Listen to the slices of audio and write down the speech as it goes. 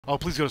Oh,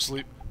 please go to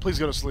sleep. Please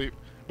go to sleep.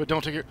 But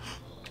don't take it.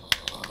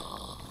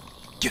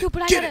 Get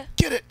Stupid, it, get it,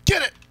 get it,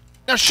 get it.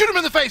 Now shoot him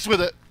in the face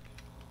with it.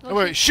 Oh,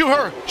 wait, shoot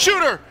her.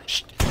 Shoot her.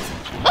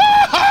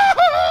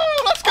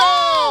 Let's go.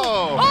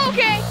 Oh,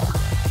 okay.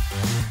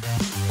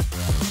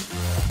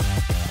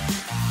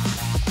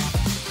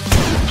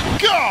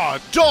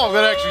 God, dog,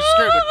 that actually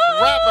scared the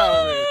crap out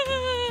of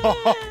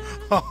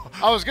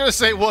me. I was going to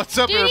say, what's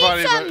up,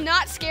 everybody? Do you need some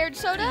not scared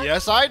soda?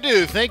 Yes, I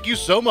do. Thank you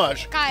so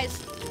much.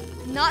 Guys,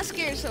 not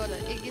scared soda.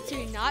 It gets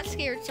you not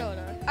scared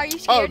soda. Are you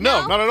scared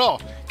no, now? not at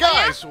all.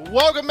 Guys,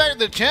 welcome back to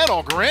the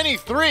channel. Granny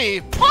 3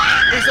 is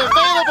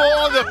available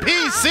on the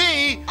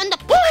PC. On the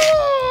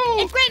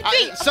It's Granny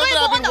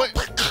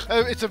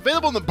 3. It's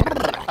available in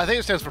the. I think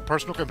it stands for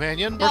personal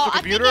companion. No, personal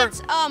computer. I think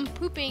it's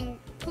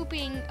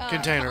pooping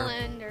container.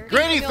 or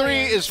Granny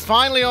 3 is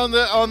finally on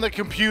the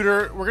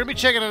computer. We're gonna be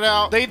checking it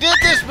out. They did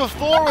this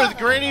before with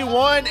Granny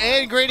 1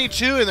 and Granny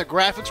 2, and the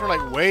graphics were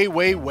like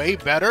way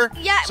better.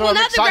 Yeah, so well, I'm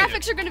now excited. the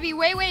graphics are gonna be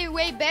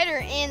way better,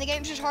 and the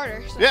game's just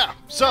harder. So. Yeah.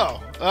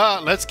 So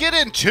let's get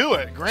into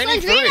it. Granny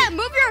 3. Andrina,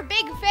 move your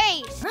big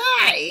face.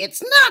 Hi,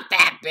 it's not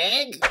that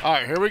big. All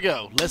right, here we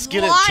go. Let's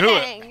get into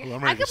it. Ooh,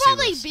 I'm ready I to could see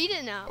probably this. beat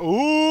it now.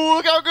 Ooh,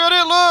 look how good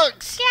it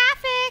looks.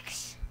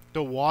 Graphics.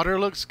 The water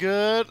looks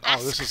good.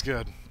 Oh, this is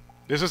good.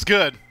 This is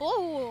good.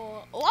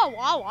 Oh,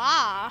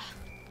 wow.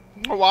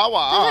 Wah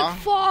wah. There's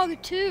a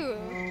fog too.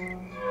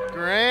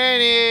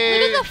 Granny.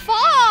 Look at the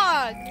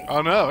fog.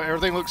 Oh no,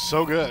 everything looks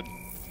so good.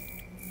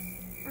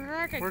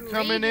 We're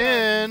coming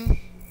in.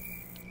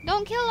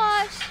 Don't kill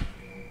us.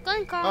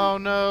 Clink clonk. Oh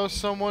no,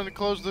 someone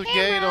closed the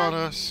gate on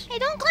us. Hey,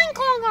 don't clink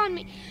clonk on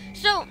me.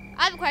 So,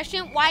 I have a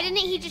question. Why didn't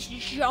he just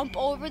jump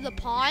over the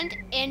pond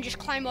and just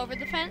climb over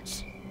the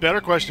fence? Better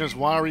question is,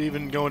 why are we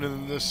even going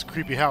in this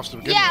creepy house to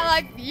begin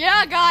with?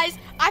 Yeah, guys,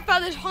 I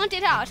found this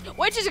haunted house,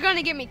 which is going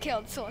to get me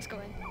killed, so let's go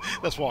in.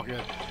 Let's walk in.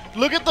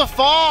 Look at the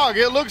fog.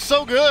 It looks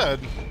so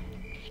good.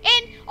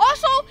 And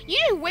also, you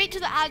just wait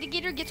till the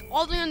alligator gets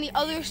all the way on the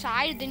other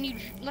side, then you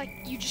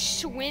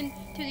just swim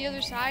to the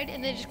other side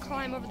and then just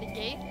climb over the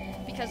gate,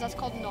 because that's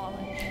called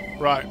knowledge.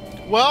 Right.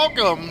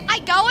 Welcome I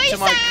go inside. to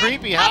my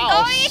creepy house.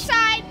 I'm going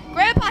inside.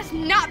 Grandpa's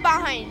not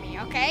behind me,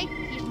 okay?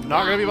 He's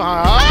not going to be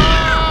behind.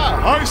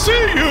 Ah! I see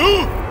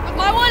you! With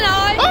my one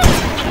eye.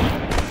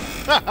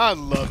 Ah! I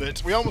love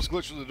it. We almost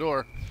glitched through the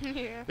door.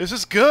 Yeah. This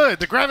is good.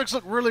 The graphics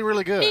look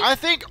really good. I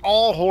think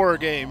all horror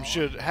games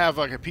should have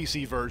like a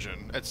PC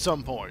version at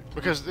some point,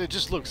 because it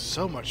just looks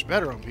so much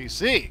better on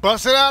PC.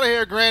 Bust it out of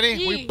here,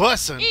 Granny. We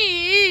bussin'.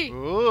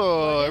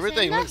 Ooh,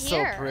 everything looks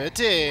so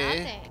pretty.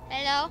 Nothing.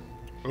 Hello?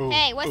 Ooh,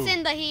 Hey, what's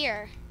in the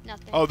here?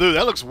 Nothing. Oh, dude,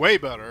 that looks way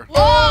better. Whoa!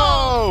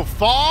 Oh,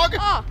 fog?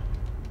 Oh.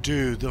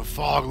 Dude, the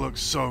fog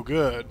looks so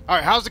good. All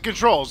right, how's the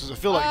controls? Does it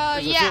feel like?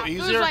 Does it feel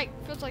easier?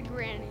 Feels like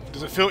Granny.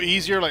 Does it feel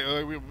easier? Like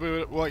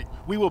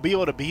we will be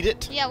able to beat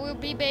it? Yeah, we'll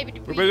be baby.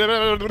 Oh, it's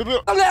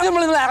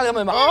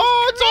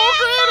all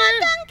Granny.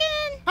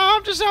 Duncan.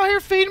 I'm just out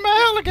here feeding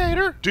my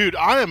alligator. Dude,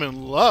 I am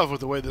in love with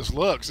the way this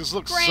looks. This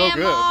looks so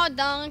good. Grandma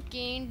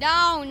Dunkin'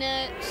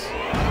 Donuts.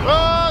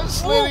 Oh,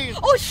 Slitty.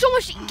 Oh, it's so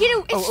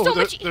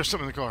much. There's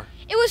something in the car.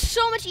 It was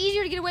so much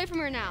easier to get away from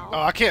her now.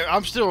 Oh, I can't.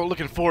 I'm still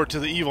looking forward to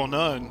the Evil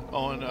Nun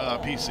on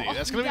PC.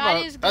 That's gonna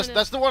be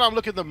that's the one I'm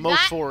looking the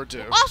most forward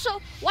to.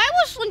 Also, why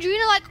was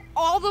Slendrina like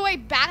all the way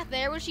back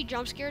there when she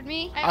jump scared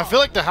me? I feel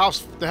like the house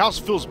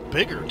feels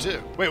bigger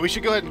too. Wait, we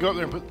should go ahead and go up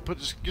there and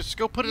just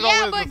go put it all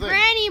in the thing. Yeah, but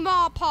Granny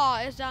Paw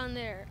is down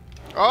there.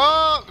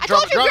 Oh,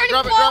 drop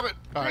it.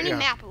 All right,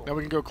 yeah. Now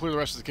we can go clear the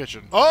rest of the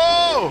kitchen.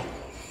 Oh!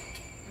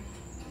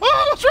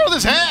 Oh, what's wrong with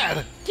his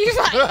head? He's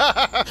like,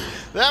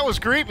 that was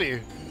creepy.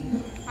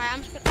 Alright,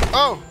 I'm just gonna...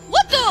 Oh!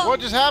 What the? What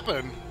just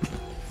happened?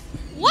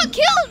 What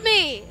killed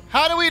me?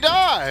 How do we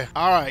die?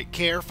 All right,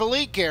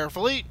 carefully.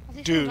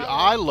 Dude,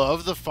 I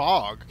love the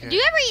fog. Okay. Do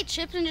you ever eat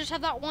chips and just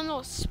have that one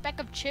little speck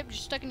of chip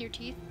just stuck in your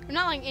teeth? Or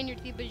not like in your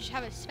teeth, but you just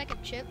have a speck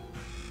of chip?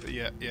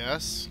 Yeah.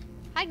 Yes.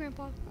 Hi,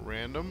 Grandpa.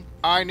 Random.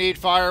 I need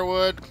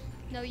firewood.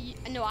 No,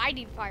 I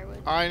need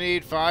firewood. I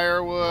need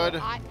firewood.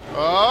 No,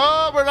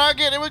 oh, we're not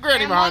getting it with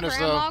Granny behind us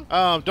though.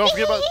 Don't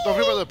forget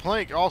about the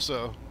plank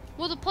also.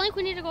 Well, the plank,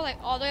 we need to go like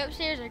all the way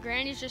upstairs, and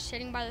Granny's just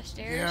sitting by the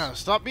stairs. Yeah,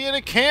 stop being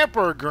a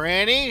camper,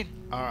 Granny.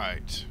 All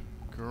right.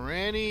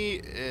 Granny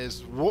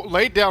is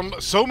laid down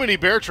so many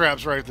bear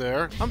traps right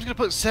there. I'm just gonna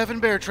put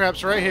 7 bear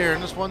traps right here in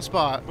this one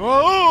spot.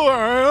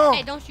 Oh!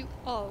 Hey, don't you?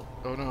 Oh.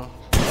 Oh no.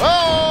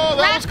 Oh,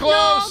 that was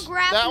close.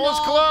 That was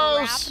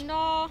close.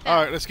 All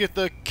right, let's get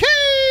the key.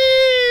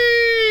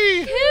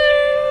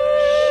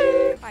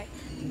 Alright.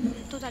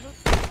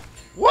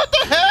 What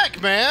the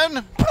heck,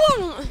 man?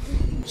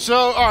 So,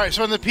 all right.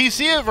 So in the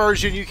PC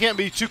version, you can't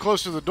be too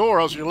close to the door,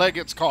 else your leg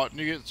gets caught and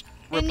you get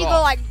ripped and you off.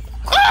 go like.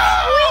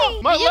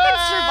 My you leg! can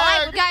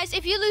survive, guys.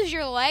 If you lose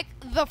your leg,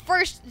 the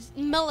first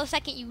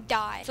millisecond you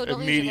die. So don't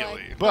lose your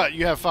leg. But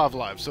you have 5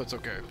 lives, so it's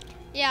okay.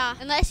 Yeah,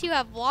 unless you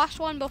have lost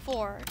one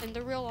before in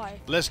the real life.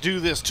 Let's do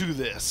this to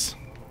this.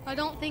 I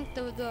don't think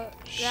that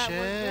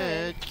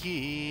Shed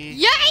key.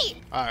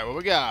 Yay! All right, what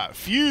we got?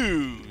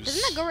 Fuse.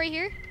 Doesn't that go right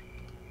here?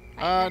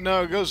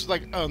 No, it goes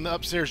like on the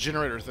upstairs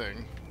generator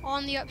thing.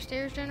 On the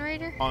upstairs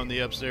generator? On the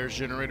upstairs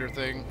generator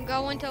thing.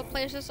 Go into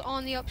places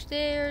on the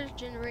upstairs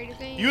generator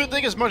thing. You would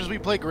think as much as we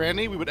play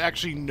Granny, we would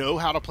actually know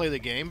how to play the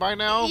game by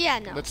now. Yeah,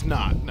 no. That's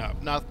not. No,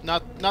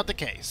 not the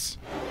case.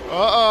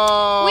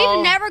 Uh-oh.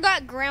 We've never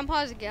got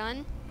Grandpa's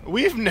gun.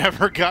 We've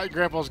never got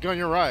Grandpa's gun,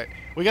 you're right.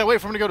 We gotta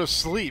wait for him to go to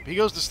sleep. He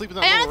goes to sleep in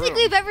that I little don't think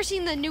room. we've ever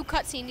seen the new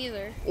cutscene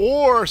either.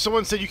 Or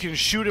someone said you can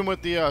shoot him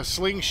with the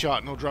slingshot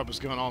and he'll drop his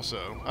gun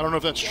also. I don't know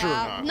if that's true or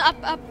not.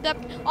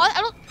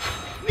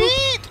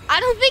 I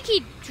don't think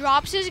he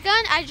drops his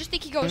gun. I just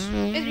think he goes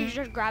and you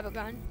just grab a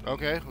gun.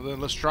 Okay, well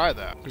then let's try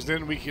that. Because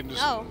then we can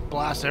just No.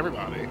 blast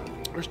everybody.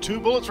 There's 2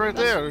 bullets right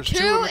there. There's 2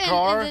 Two in the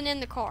car. and then in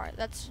the car.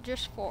 That's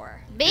just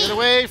 4. Get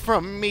away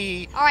from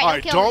me. All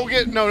right, don't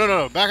get...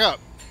 No. Back up.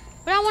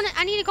 But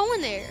I need to go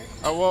in there.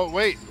 Oh, well,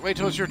 wait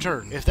till it's your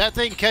turn. If that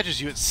thing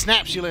catches you, it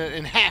snaps you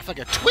in half like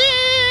a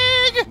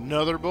twig.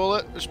 Another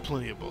bullet. There's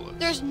plenty of bullets.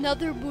 There's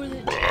another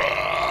bullet.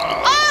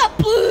 Ah!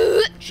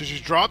 Should she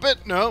drop it?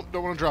 No,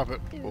 don't want to drop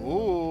it.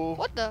 Ooh.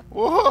 What the?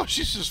 Whoa,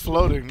 she's just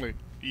floating. Like,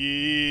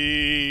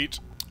 yeet.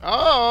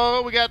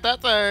 Oh, we got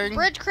that thing.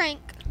 Bridge crank.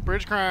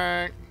 Bridge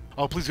crank.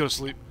 Oh, please go to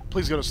sleep.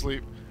 Please go to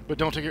sleep. But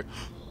don't take it.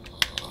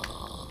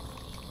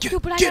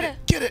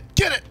 Get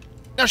it.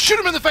 Now shoot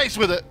him in the face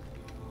with it.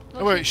 Okay.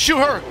 Oh, wait, shoot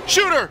her.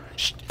 Shoot her.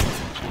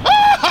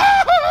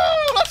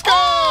 Ah, let's go.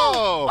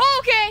 Oh,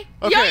 okay.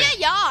 Okay.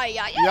 Yeah.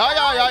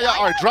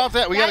 All right, drop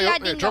that. We Yeah,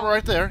 gotta ding drop it dong.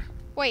 right there.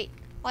 Wait,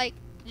 like,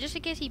 just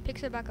in case he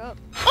picks it back up.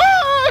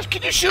 Ah,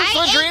 can you shoot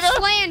Sandrina?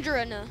 I ain't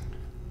Slandrina.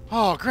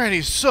 Oh,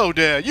 Granny's so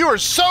dead. You are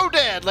so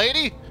dead,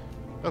 lady.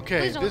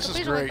 Okay, Please don't this is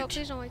Please don't wake up. great.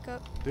 Please don't wake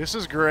up. This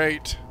is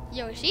great.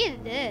 Yo, she is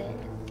dead.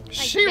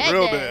 She dead,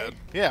 real dead. dead.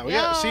 Yeah, we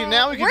got. See,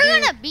 now we can. We're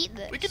gonna beat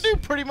this. We can do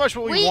pretty much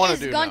what we want to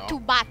do is going now. to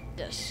bat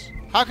this.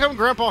 How come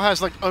Grandpa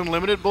has like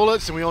unlimited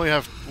bullets and we only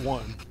have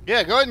 1?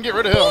 Yeah, go ahead and get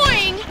rid of him.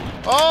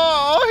 Boing!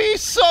 Oh,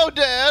 he's so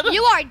dead.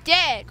 You are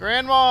dead.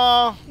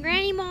 Grandma.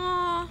 Granny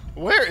Ma.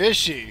 Where is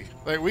she?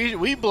 Like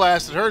we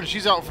blasted her and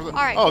she's out for the. All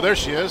right. Oh, there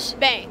she is.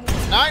 Bang.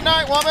 Night,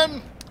 night,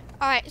 woman.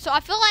 All right, so I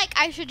feel like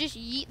I should just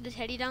yeet the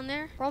teddy down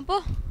there.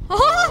 Rumpa.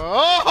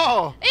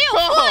 Oh. Ew,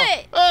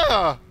 foot.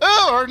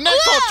 Ooh, her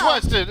neck's all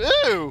Ugh. twisted.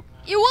 Ooh.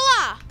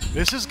 Voila.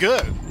 This is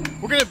good.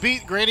 We're gonna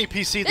beat Granny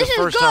PC This the is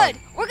first good. time.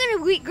 We're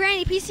gonna beat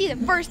Granny PC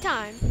the first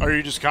time. Are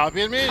you just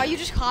copying me? Are you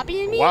just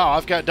copying me? Wow,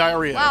 I've got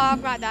diarrhea. Wow,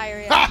 I've got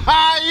diarrhea. Ha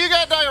ha! You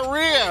got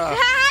diarrhea.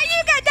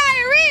 You got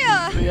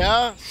diarrhea.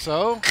 Yeah.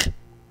 So.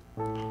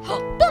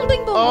 Boom,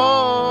 bing, boom.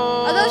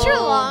 Oh. Are those your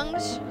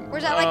lungs? Or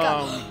is that like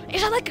a?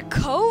 Is that like a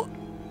coat?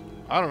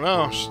 I don't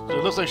know.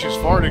 It looks like she's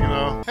farting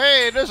though.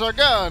 Hey, there's our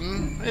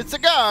gun. It's a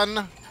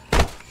gun.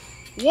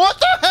 What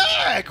the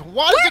heck?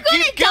 Why does it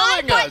keep killing We're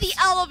gonna die by us? the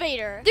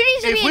elevator. There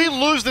needs to If be we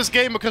lose this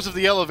game because of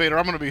the elevator,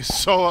 I'm gonna be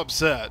so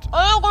upset.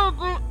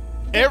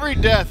 Every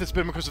death has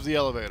been because of the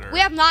elevator. We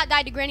have not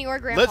died to Granny or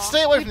Grandpa. Let's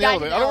stay away We've from the died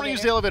to elevator. I don't want to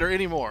use the elevator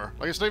anymore.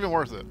 Like, it's not even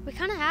worth it. We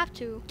kind of have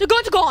to. The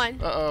gun's gone.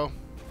 Uh-oh.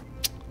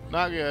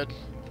 Not good.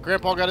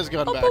 Grandpa got his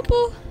gun Oh, back. boo,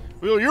 boo.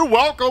 Well, you're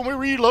welcome. We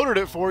reloaded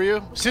it for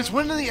you. Since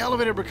when did the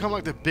elevator become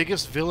like the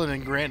biggest villain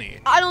in Granny?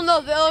 I don't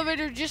know. The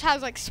elevator just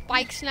has like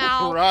spikes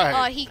now.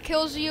 Right. He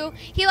kills you.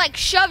 He like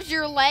shoves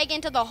your leg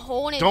into the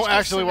hole and it Don't just gets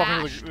actually walk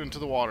smashed. into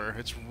the water.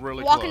 It's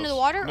really Walk close. into the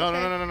water? No, Okay.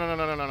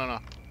 no.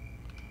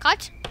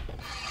 Cut.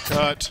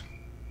 Cut.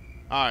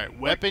 All right,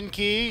 weapon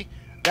key.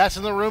 That's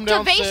in the room To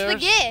downstairs. base the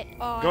git.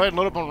 Go ahead and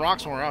load up on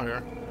rocks when we're out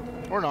here.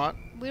 Or not.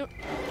 We don't,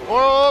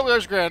 Oh,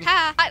 there's Gran.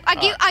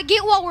 I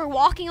get while we're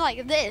walking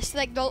like this.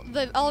 Like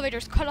the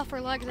elevator's cut off her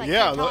legs. Like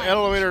Yeah, 10 the times.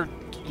 elevator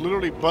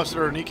literally busted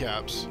our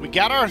kneecaps. We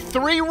got our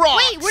 3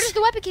 rocks. Wait, where does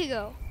the weapon key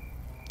go?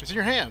 It's in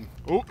your hand.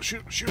 Oh,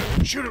 shoot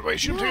it. Wait,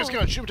 shoot him, take his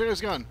gun. Shoot him, take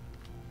his gun.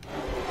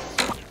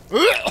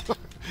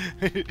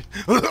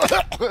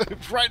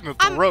 Right in the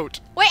throat.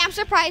 Wait, I'm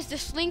surprised the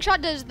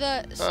slingshot does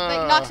like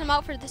knocks him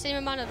out for the same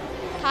amount of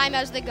time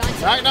as the gun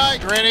does. Night,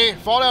 night, Granny.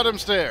 Fall down them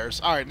stairs.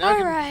 All right, now,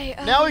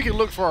 now we can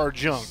look for our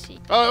junk.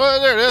 Oh,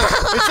 well, there it is.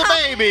 It's a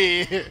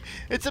baby.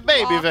 It's a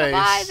baby vase.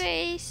 Bye,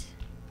 vase.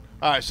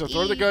 All right, so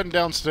throw the gun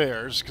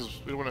downstairs because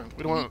we want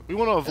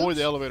to avoid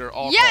the elevator at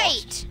all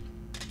costs.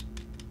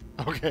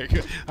 Yate! Okay,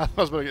 good. I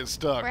was about to get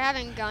stuck. We're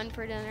having gun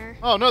for dinner.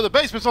 Oh no, the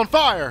basement's on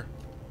fire.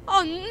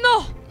 Oh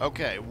no!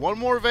 Okay, one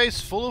more vase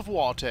full of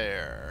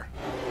water.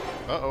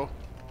 Uh-oh.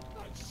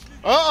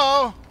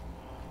 Uh-oh!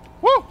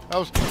 Woo! That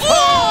was...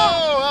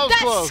 Oh!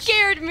 That was close. That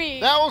scared me!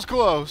 That was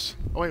close.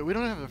 Oh, wait, we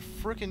don't have a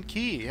freaking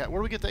key. Where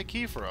do we get that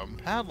key from?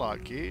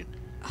 Padlock key.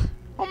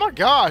 Oh my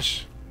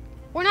gosh!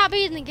 We're not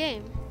beating the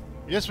game.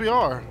 Yes, we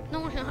are. No,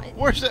 we're not.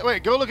 Where's that?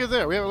 Wait, go look in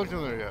there. We haven't looked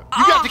in there yet.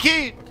 You got the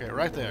key? Okay,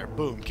 right there.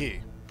 Boom,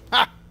 key.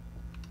 Ha!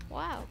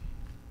 Wow.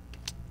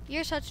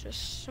 You're such a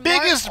smart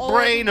Biggest old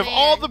brain of man.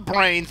 all the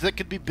brains that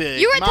could be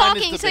big. You were Mine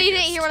is talking, the so you didn't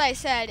biggest. hear what I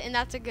said, and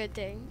that's a good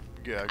thing.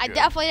 Yeah, I good.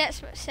 definitely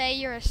didn't say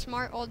you're a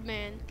smart old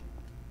man.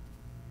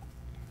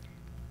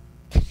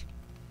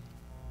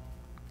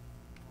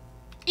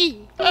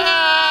 E. All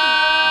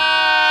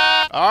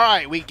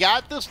right, we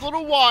got this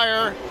little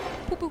wire.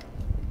 Boop, boop.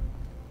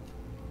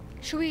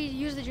 Should we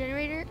use the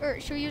generator or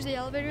should we use the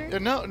elevator?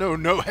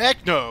 No,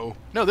 heck no.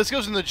 No, this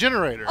goes in the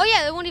generator. Oh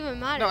yeah, it won't even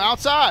matter. No,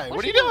 outside.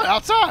 What are you doing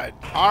outside?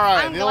 All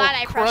right, I'm glad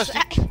I pressed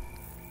that.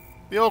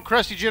 The old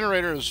crusty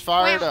generator is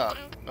fired up.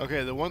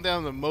 Okay, the one that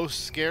I'm the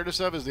most scared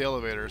of is the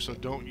elevator, so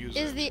don't use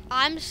it.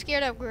 I'm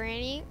scared of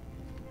Granny,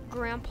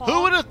 Grandpa.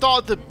 Who would have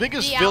thought the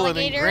biggest villain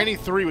in alligator, Granny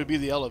 3 would be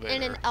the elevator?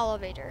 In an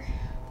elevator.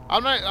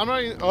 I'm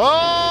not even,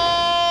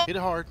 oh! Hit it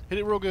hard. Hit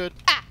it real good.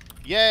 Ah!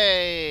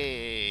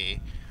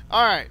 Yay!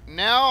 Alright,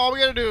 now all we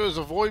gotta do is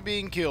avoid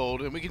being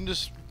killed, and we can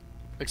just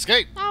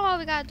escape. Now all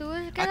we gotta do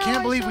is get I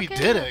can't believe we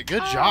did it.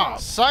 Good job. Oh.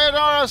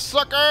 Sayonara,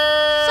 suckers!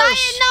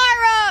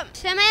 Sayonara!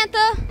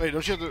 Samantha! Wait,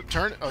 don't you have to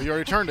turn it? Oh, you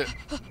already turned it.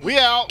 We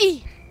out.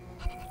 E.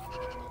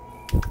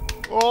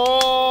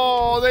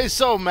 Oh, they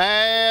so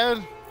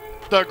mad.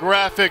 The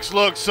graphics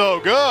look so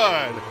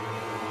good.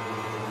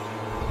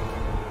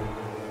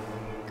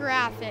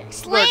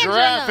 Graphics. The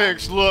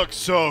graphics look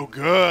so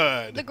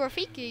good. The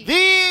graffiti.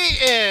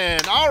 The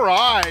end. All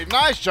right.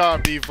 Nice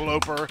job,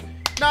 Developer.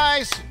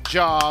 Nice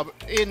job,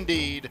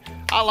 indeed.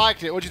 I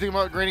liked it. What do you think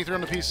about Granny 3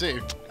 on the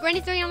PC?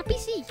 Granny 3 on the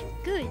PC.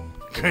 Good.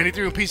 Granny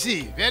 3 on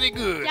PC. Very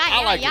good. Yeah,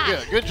 I like yeah.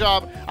 it. Good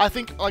job. I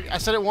think, like I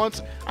said it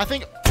once, I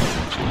think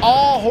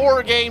all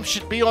horror games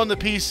should be on the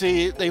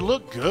PC. They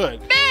look good.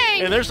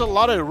 Bang! And there's a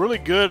lot of really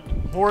good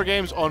horror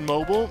games on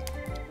mobile.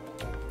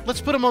 Let's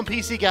put them on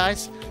PC,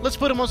 guys. Let's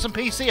put them on some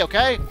PC,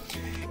 okay?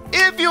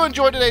 If you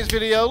enjoyed today's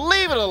video,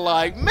 leave it a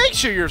like. Make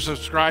sure you're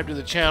subscribed to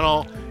the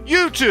channel.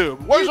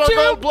 YouTube. Where's our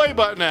gold play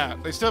button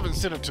at? They still haven't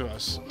sent it to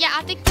us. Yeah,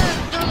 I think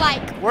they're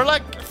like... We're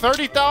like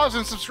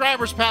 30,000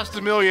 subscribers past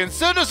a million.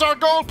 Send us our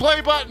gold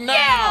play button now.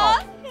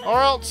 Yeah.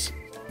 Or else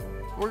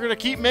we're going to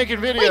keep making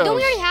videos. Wait, don't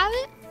we already have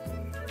it?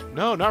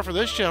 No, not for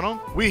this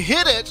channel. We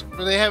hit it,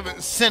 but they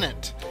haven't sent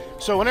it.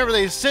 So whenever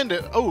they send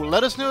it,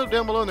 let us know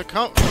down below in the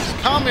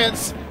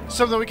comments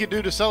something we could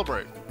do to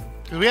celebrate.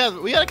 Because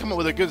we had to come up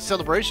with a good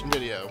celebration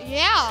video.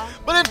 Yeah.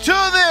 But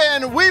until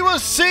then, we will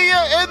see you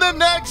in the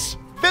next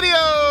video.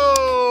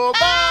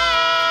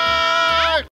 Bye.